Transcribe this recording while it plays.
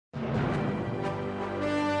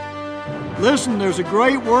Listen, there's a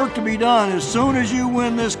great work to be done. As soon as you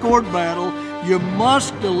win this court battle, you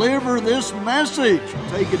must deliver this message.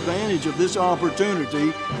 Take advantage of this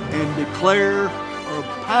opportunity and declare a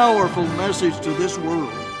powerful message to this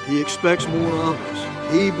world. He expects more of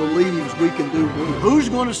us. He believes we can do more. Who's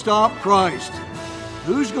going to stop Christ?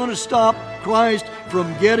 Who's going to stop Christ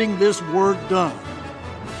from getting this work done?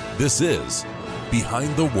 This is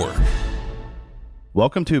Behind the Work.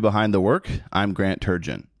 Welcome to Behind the Work. I'm Grant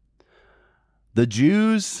Turgeon. The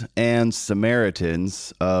Jews and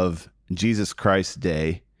Samaritans of Jesus Christ's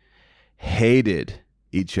day hated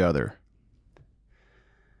each other.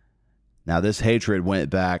 Now, this hatred went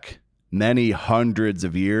back many hundreds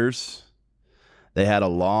of years. They had a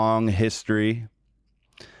long history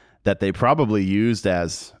that they probably used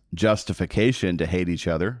as justification to hate each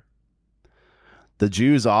other. The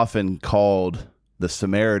Jews often called the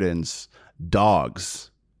Samaritans dogs.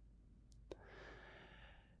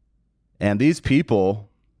 And these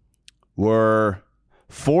people were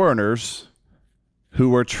foreigners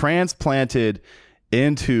who were transplanted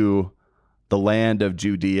into the land of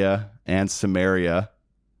Judea and Samaria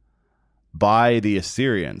by the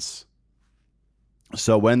Assyrians.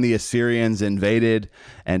 So when the Assyrians invaded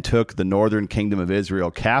and took the northern kingdom of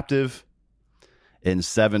Israel captive in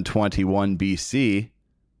 721 BC,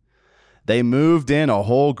 they moved in a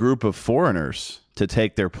whole group of foreigners to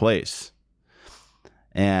take their place.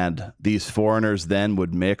 And these foreigners then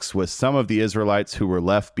would mix with some of the Israelites who were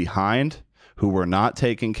left behind, who were not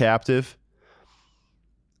taken captive.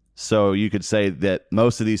 So you could say that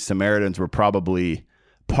most of these Samaritans were probably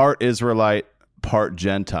part Israelite, part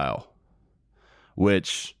Gentile,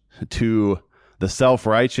 which to the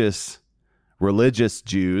self-righteous religious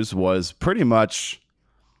Jews was pretty much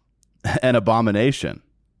an abomination.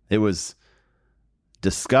 It was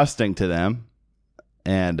disgusting to them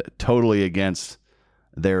and totally against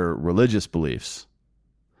their religious beliefs.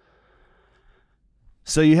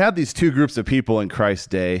 So you had these two groups of people in Christ's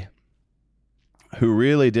day who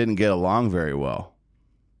really didn't get along very well.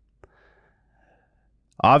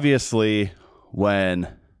 Obviously, when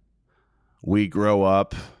we grow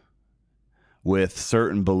up with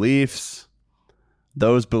certain beliefs,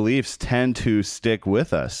 those beliefs tend to stick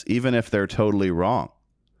with us, even if they're totally wrong.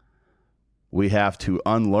 We have to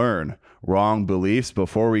unlearn wrong beliefs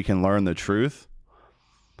before we can learn the truth.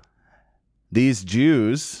 These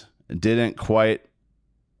Jews didn't quite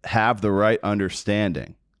have the right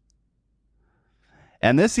understanding.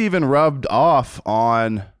 And this even rubbed off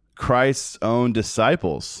on Christ's own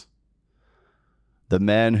disciples, the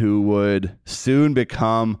men who would soon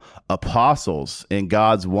become apostles in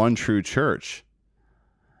God's one true church.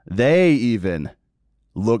 They even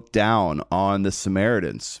looked down on the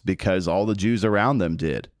Samaritans because all the Jews around them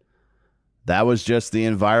did. That was just the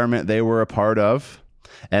environment they were a part of.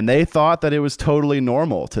 And they thought that it was totally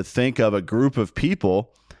normal to think of a group of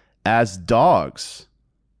people as dogs.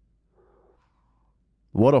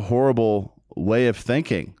 What a horrible way of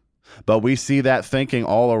thinking. But we see that thinking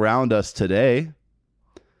all around us today.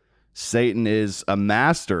 Satan is a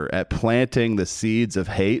master at planting the seeds of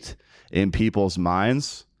hate in people's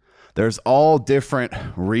minds. There's all different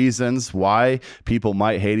reasons why people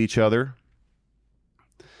might hate each other.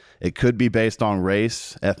 It could be based on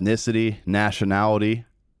race, ethnicity, nationality,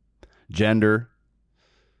 gender.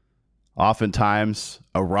 Oftentimes,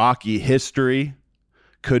 a rocky history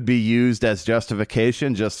could be used as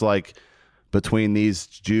justification, just like between these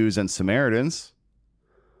Jews and Samaritans.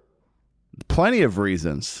 Plenty of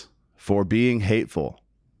reasons for being hateful.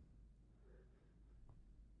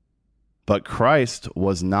 But Christ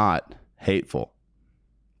was not hateful.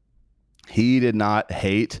 He did not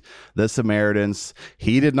hate the Samaritans.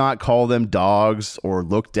 He did not call them dogs or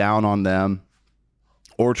look down on them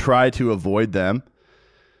or try to avoid them.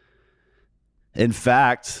 In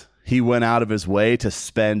fact, he went out of his way to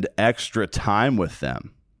spend extra time with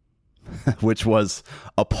them, which was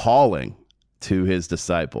appalling to his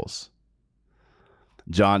disciples.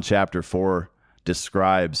 John chapter 4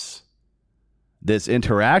 describes this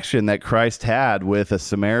interaction that Christ had with a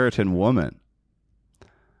Samaritan woman.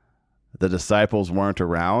 The disciples weren't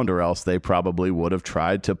around, or else they probably would have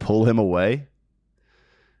tried to pull him away,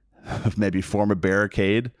 maybe form a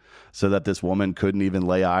barricade so that this woman couldn't even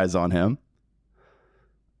lay eyes on him.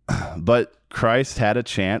 But Christ had a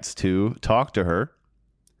chance to talk to her.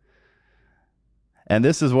 And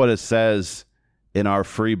this is what it says in our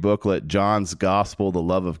free booklet, John's Gospel, the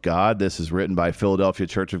Love of God. This is written by Philadelphia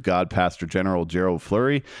Church of God Pastor General Gerald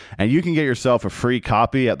Flurry. And you can get yourself a free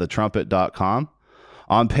copy at thetrumpet.com.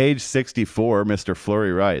 On page 64, Mr.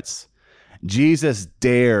 Flurry writes, Jesus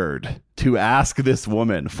dared to ask this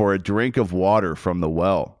woman for a drink of water from the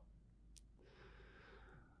well.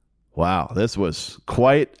 Wow, this was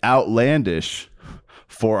quite outlandish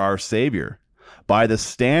for our Savior. By the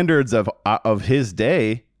standards of his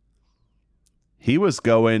day, he was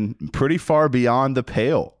going pretty far beyond the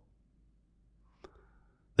pale.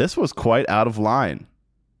 This was quite out of line,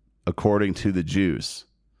 according to the Jews,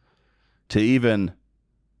 to even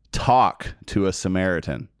talk to a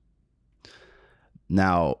Samaritan.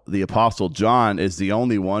 Now, the Apostle John is the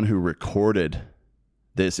only one who recorded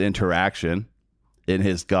this interaction in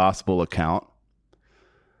his gospel account.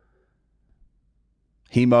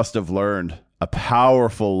 He must have learned a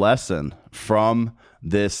powerful lesson from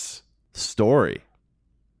this story.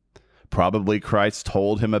 Probably Christ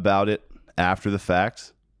told him about it after the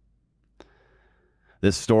fact.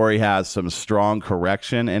 This story has some strong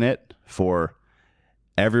correction in it for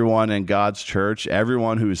everyone in God's church,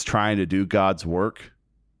 everyone who's trying to do God's work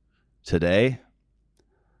today.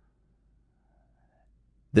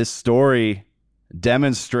 This story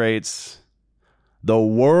demonstrates the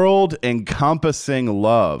world-encompassing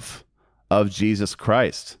love of Jesus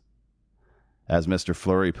Christ, as Mr.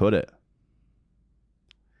 Fleury put it.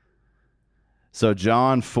 So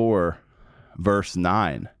John 4, verse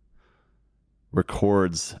 9,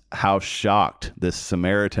 records how shocked this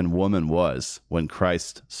Samaritan woman was when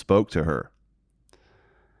Christ spoke to her.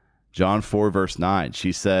 John 4, verse 9,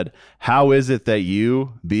 she said, "How is it that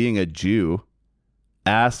you, being a Jew,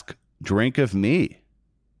 ask drink of me,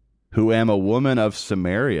 who am a woman of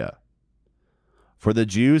Samaria? For the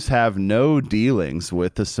Jews have no dealings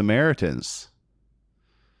with the Samaritans."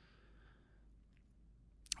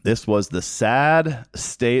 This was the sad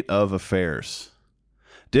state of affairs.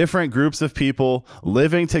 Different groups of people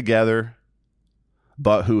living together,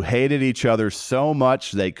 but who hated each other so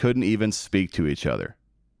much they couldn't even speak to each other.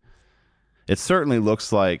 It certainly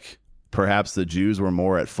looks like perhaps the Jews were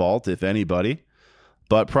more at fault, if anybody,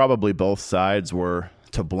 but probably both sides were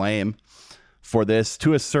to blame for this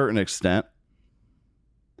to a certain extent.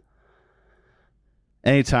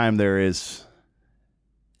 Anytime there is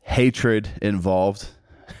hatred involved,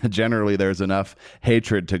 generally there's enough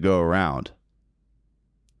hatred to go around.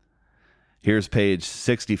 Here's page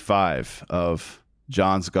 65 of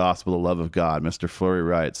John's Gospel, The Love of God. Mr. Fleury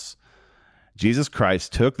writes, Jesus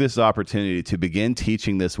Christ took this opportunity to begin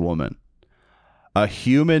teaching this woman, a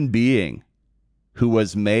human being who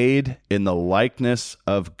was made in the likeness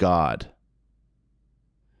of God.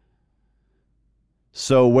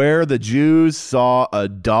 So where the Jews saw a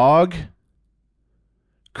dog,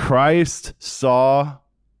 Christ saw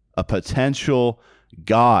a potential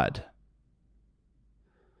God.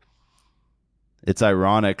 It's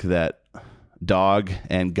ironic that dog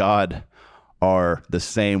and God are the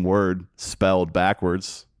same word spelled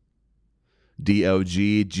backwards.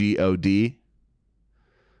 D-O-G-G-O-D.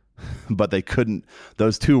 But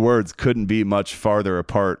those two words couldn't be much farther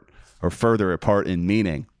apart or further apart in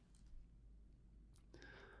meaning.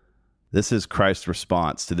 This is Christ's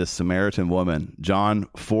response to this Samaritan woman. John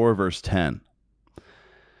 4, verse 10.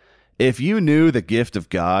 If you knew the gift of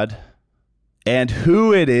God and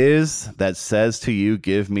who it is that says to you,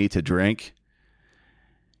 give me to drink,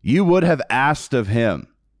 you would have asked of him,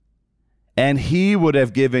 and he would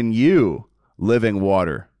have given you living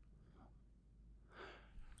water.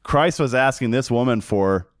 Christ was asking this woman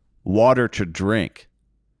for water to drink.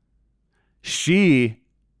 She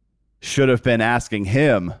should have been asking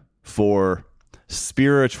him for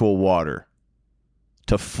spiritual water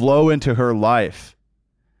to flow into her life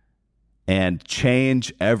and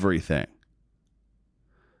change everything.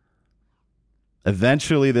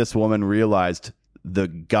 Eventually, this woman realized the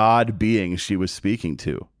God being she was speaking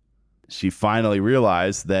to. She finally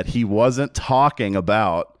realized that he wasn't talking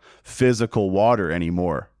about physical water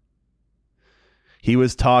anymore. He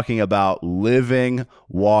was talking about living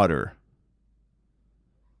water.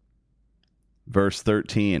 Verse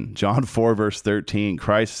 13, John 4, verse 13,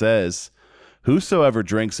 Christ says, whosoever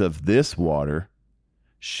drinks of this water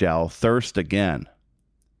shall thirst again.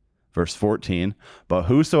 Verse 14, but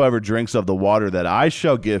whosoever drinks of the water that I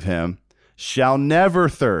shall give him shall never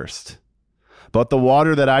thirst. But the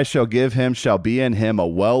water that I shall give him shall be in him a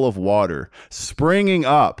well of water, springing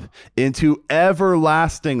up into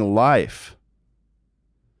everlasting life.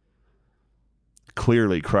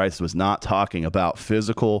 Clearly, Christ was not talking about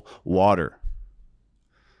physical water.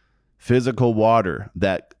 Physical water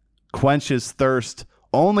that quenches thirst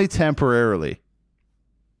only temporarily.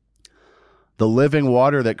 The living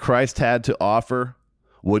water that Christ had to offer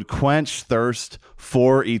would quench thirst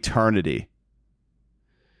for eternity.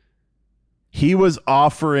 He was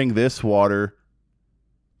offering this water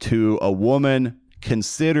to a woman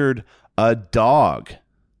considered a dog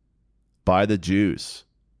by the Jews.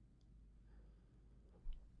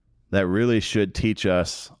 that really should teach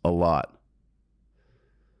us a lot.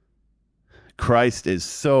 Christ is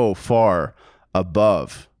so far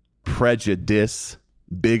above prejudice,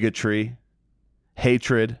 bigotry,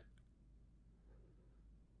 hatred,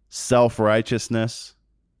 self-righteousness.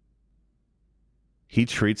 He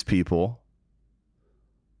treats people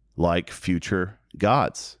like future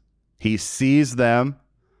gods. He sees them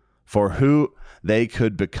for who they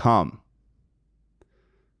could become,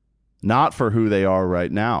 not for who they are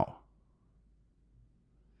right now.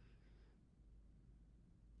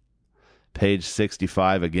 Page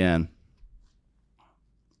 65 again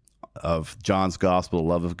of John's Gospel, the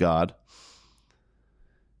Love of God.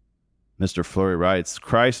 Mr. Fleury writes,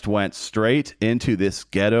 Christ went straight into this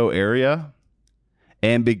ghetto area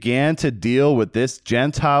and began to deal with this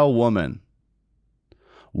Gentile woman.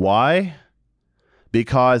 Why?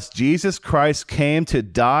 Because Jesus Christ came to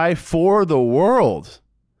die for the world.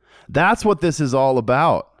 That's what this is all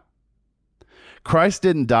about. Christ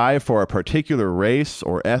didn't die for a particular race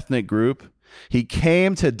or ethnic group. He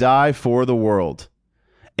came to die for the world.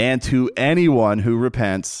 And to anyone who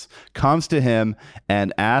repents, comes to him,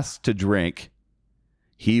 and asks to drink,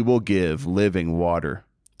 he will give living water.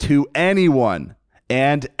 To anyone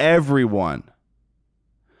and everyone.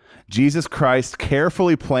 Jesus Christ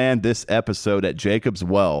carefully planned this episode at Jacob's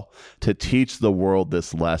Well to teach the world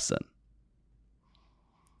this lesson.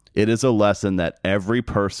 It is a lesson that every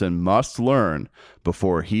person must learn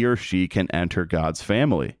before he or she can enter God's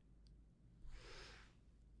family.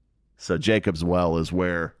 So Jacob's Well is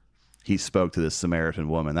where he spoke to this Samaritan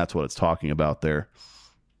woman. That's what it's talking about there.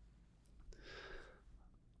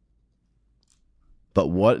 But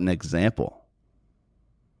what an example.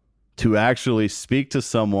 To actually speak to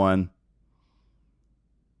someone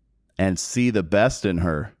and see the best in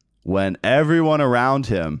her when everyone around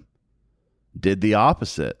him did the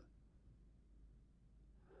opposite.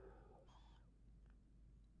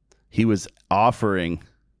 He was offering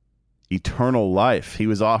eternal life. He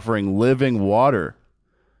was offering living water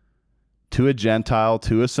to a Gentile,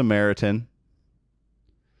 to a Samaritan.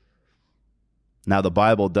 Now, the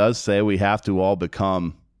Bible does say we have to all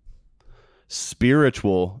become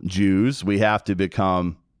spiritual Jews. We have to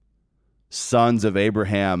become sons of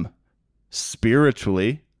Abraham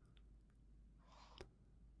spiritually.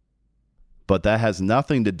 But that has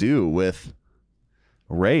nothing to do with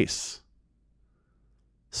race.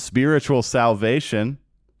 Spiritual salvation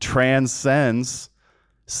transcends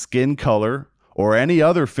skin color or any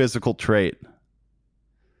other physical trait.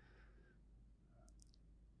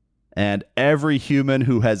 And every human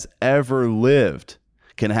who has ever lived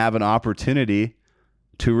can have an opportunity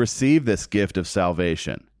to receive this gift of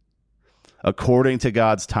salvation according to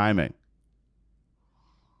God's timing.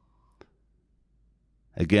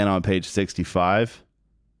 Again on page 65.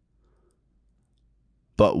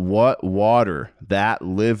 But what water that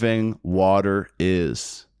living water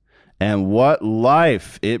is, and what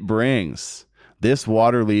life it brings. This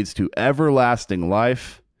water leads to everlasting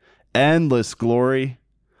life, endless glory.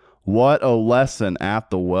 What a lesson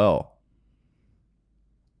at the well.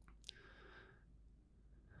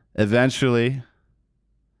 Eventually,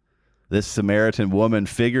 this Samaritan woman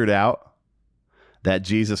figured out that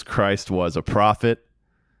Jesus Christ was a prophet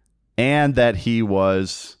and that he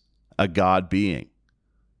was a God being.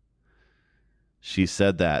 She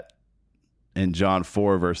said that in John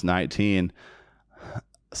 4, verse 19,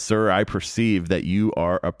 Sir, I perceive that you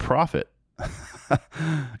are a prophet.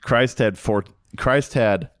 Christ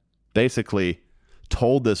had basically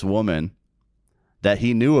told this woman that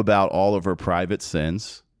he knew about all of her private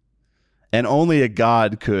sins, and only a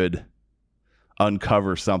God could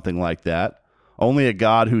uncover something like that. Only a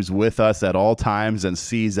God who's with us at all times and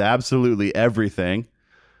sees absolutely everything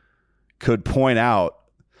could point out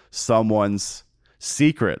someone's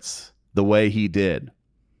secrets the way he did.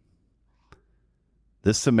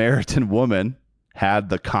 This Samaritan woman had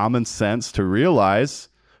the common sense to realize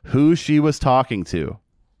who she was talking to.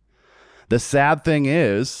 The sad thing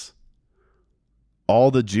is,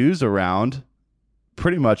 all the Jews around,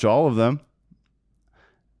 pretty much all of them,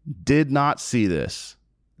 did not see this.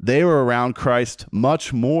 They were around Christ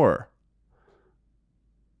much more,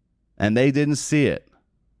 and they didn't see it.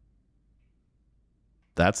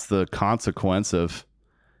 That's the consequence of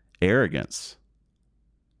arrogance.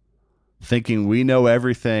 Thinking we know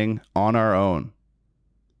everything on our own.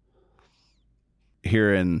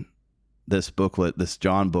 Here in this booklet, this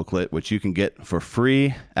John booklet, which you can get for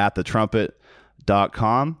free at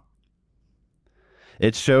thetrumpet.com,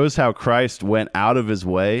 it shows how Christ went out of his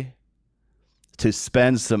way to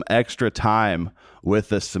spend some extra time with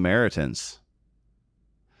the Samaritans.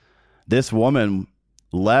 This woman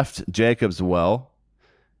left Jacob's well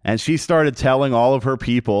And she started telling all of her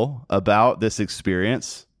people about this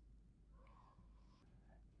experience.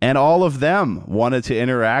 And all of them wanted to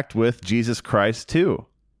interact with Jesus Christ too.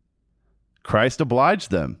 Christ obliged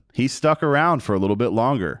them. He stuck around for a little bit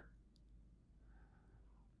longer.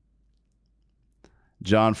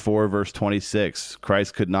 John 4, verse 26,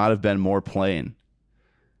 Christ could not have been more plain.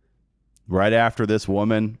 Right after this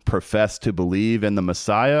woman professed to believe in the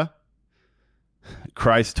Messiah,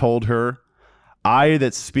 Christ told her, I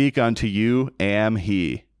that speak unto you am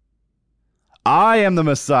he. I am the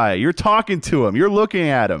Messiah. You're talking to him. You're looking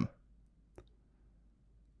at him.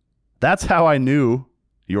 That's how I knew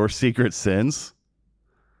your secret sins.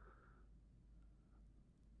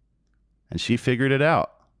 And she figured it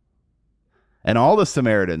out. And all the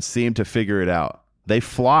Samaritans seemed to figure it out. They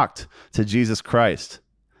flocked to Jesus Christ.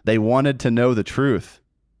 They wanted to know the truth.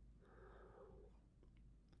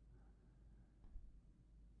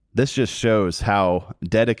 This just shows how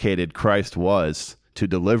dedicated Christ was to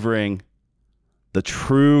delivering the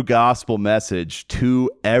true gospel message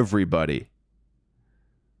to everybody.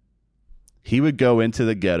 He would go into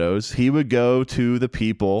the ghettos. He would go to the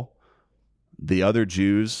people the other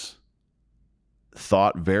Jews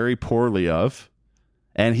thought very poorly of,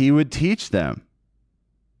 and he would teach them.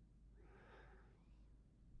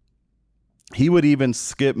 He would even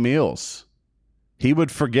skip meals. He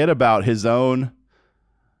would forget about his own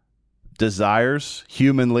desires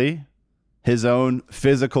humanly, his own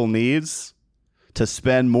physical needs, to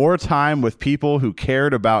spend more time with people who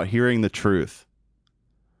cared about hearing the truth.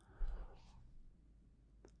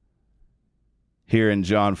 Here in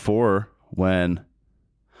John 4, when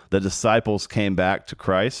the disciples came back to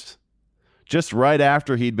Christ, just right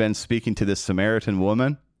after he'd been speaking to this Samaritan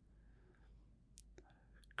woman,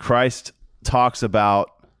 Christ talks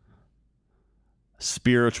about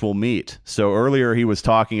spiritual meat. So earlier he was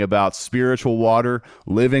talking about spiritual water,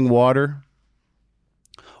 living water,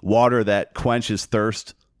 water that quenches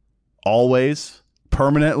thirst always,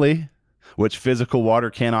 permanently, which physical water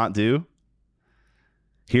cannot do.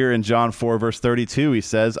 Here in John 4, verse 32, he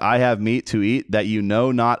says, I have meat to eat that you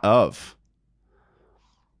know not of.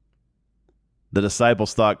 The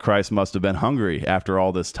disciples thought Christ must have been hungry after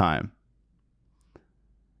all this time.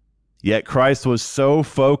 Yet Christ was so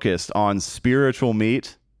focused on spiritual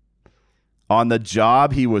meat, on the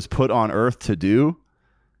job he was put on earth to do,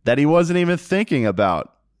 that he wasn't even thinking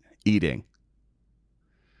about eating.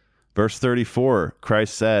 Verse 34,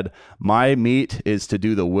 Christ said, my meat is to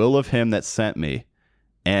do the will of him that sent me,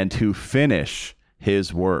 and to finish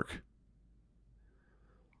his work.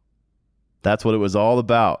 That's what it was all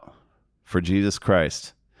about for Jesus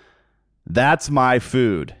Christ. That's my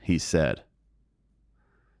food, he said.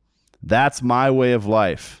 That's my way of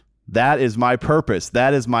life. That is my purpose.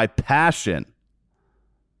 That is my passion.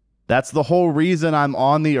 That's the whole reason I'm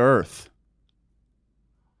on the earth.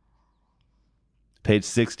 Page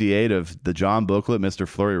 68 of the John booklet, Mr.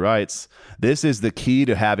 Fleury writes, this is the key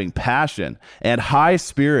to having passion and high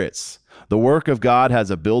spirits. The work of God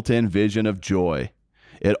has a built-in vision of joy.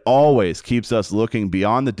 It always keeps us looking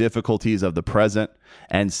beyond the difficulties of the present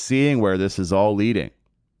and seeing where this is all leading.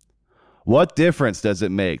 What difference does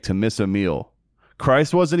it make to miss a meal?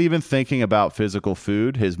 Christ wasn't even thinking about physical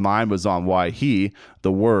food. His mind was on why he,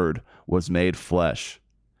 the Word, was made flesh.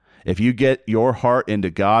 If you get your heart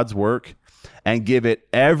into God's work and give it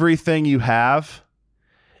everything you have,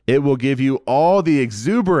 it will give you all the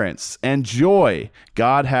exuberance and joy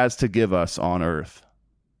God has to give us on earth.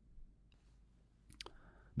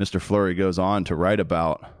 Mr. Fleury goes on to write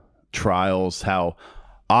about trials, how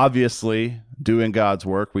obviously doing God's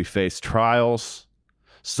work, we face trials.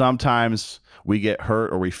 Sometimes we get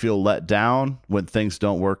hurt or we feel let down when things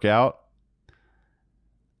don't work out.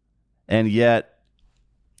 And yet,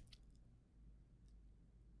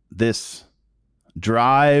 this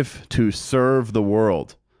drive to serve the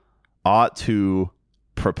world ought to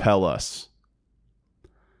propel us.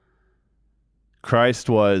 Christ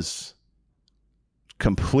was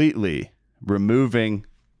completely removing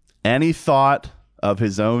any thought of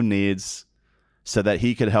his own needs so that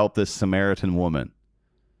he could help this Samaritan woman,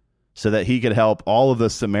 so that he could help all of the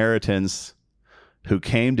Samaritans who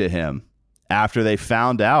came to him after they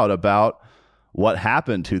found out about what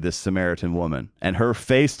happened to this Samaritan woman and her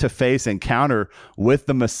face-to-face encounter with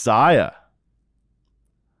the Messiah.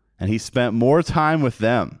 And he spent more time with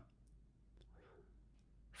them,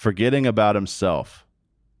 forgetting about himself.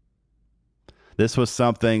 This was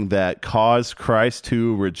something that caused Christ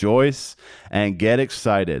to rejoice and get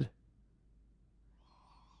excited.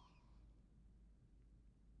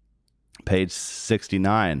 Page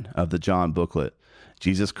 69 of the John booklet.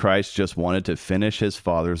 Jesus Christ just wanted to finish his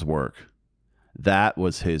Father's work. That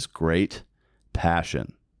was his great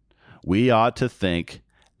passion. We ought to think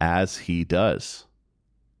as he does.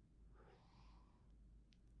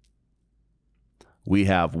 We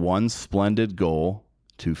have one splendid goal: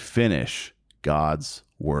 to finish God's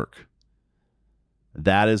work.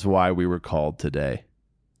 That is why we were called today.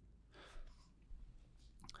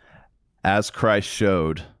 As Christ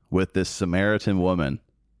showed with this Samaritan woman,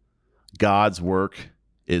 God's work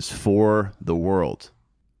is for the world.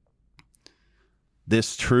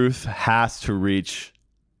 This truth has to reach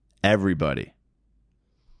everybody.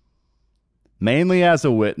 Mainly as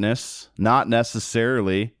a witness, not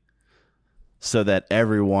necessarily so that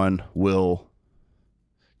everyone will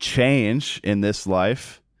change in this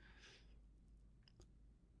life,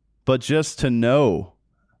 but just to know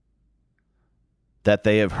that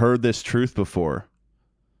they have heard this truth before.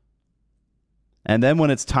 And then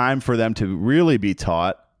when it's time for them to really be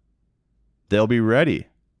taught, they'll be ready.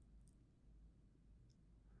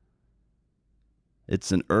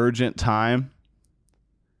 It's an urgent time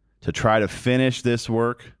to try to finish this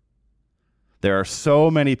work. There are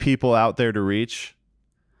so many people out there to reach.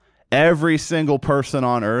 Every single person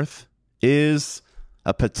on earth is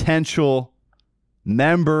a potential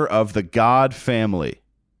member of the God family.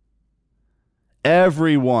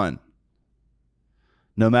 Everyone,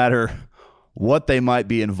 no matter what they might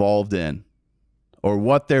be involved in or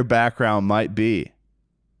what their background might be,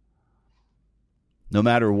 no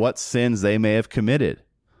matter what sins they may have committed.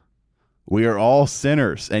 We are all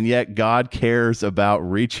sinners, and yet God cares about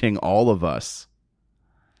reaching all of us.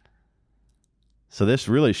 So this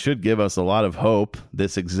really should give us a lot of hope,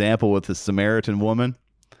 this example with the Samaritan woman.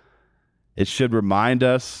 It should remind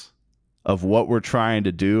us of what we're trying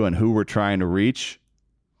to do and who we're trying to reach.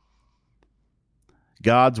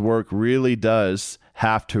 God's work really does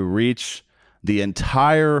have to reach the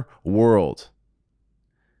entire world.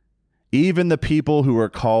 Even the people who are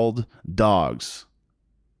called dogs.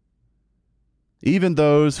 Even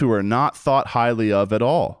those who are not thought highly of at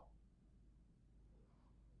all.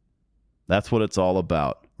 That's what it's all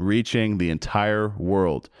about. Reaching the entire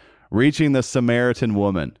world. Reaching the Samaritan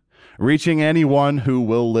woman. Reaching anyone who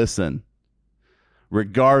will listen,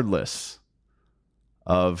 regardless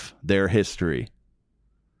of their history.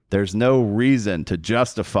 There's no reason to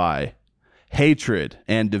justify hatred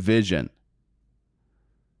and division.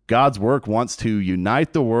 God's work wants to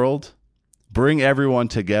unite the world, bring everyone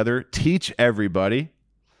together, teach everybody,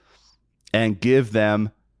 and give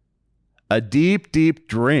them a deep, deep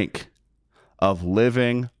drink of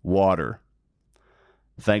living water.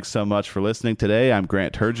 Thanks so much for listening today. I'm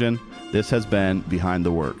Grant Turgeon. This has been Behind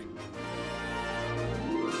the Work.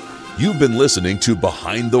 You've been listening to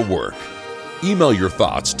Behind the Work. Email your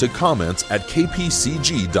thoughts to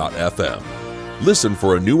comments@kpcg.fm. Listen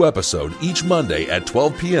for a new episode each Monday at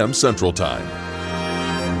 12 p.m. Central Time.